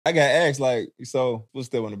I got asked, like, so what's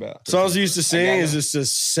that one about? Songs we used to sing is just a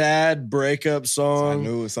sad breakup song. I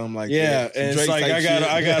knew it was something like that. Yeah, and it's like I got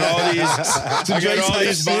all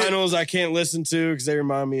these vinyls I can't listen to because they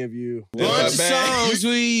remind me of you. Bunch of songs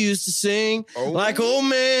we used to sing, like old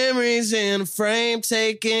memories in a frame,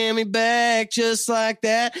 taking me back just like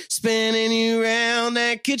that, spinning you around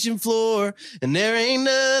that kitchen floor, and there ain't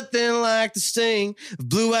nothing like the sting of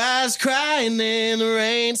blue eyes crying in the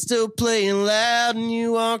rain, still playing loud, and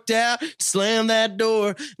you walked out, slammed that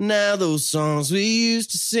door. Now those songs we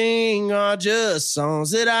used to sing are just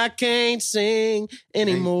songs that I can't sing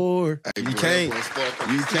anymore. You can't.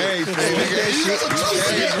 You can't, bro.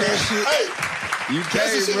 Make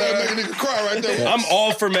a nigga cry right there. I'm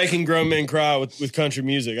all for making grown men cry with country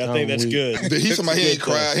music. I think that's good. He's somebody he ain't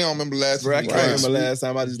cried. He don't remember last time. I can't remember last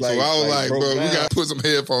time. I just like. So I was like, bro, we gotta put some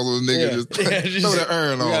headphones on this nigga. Just throw that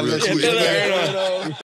urn on real quick.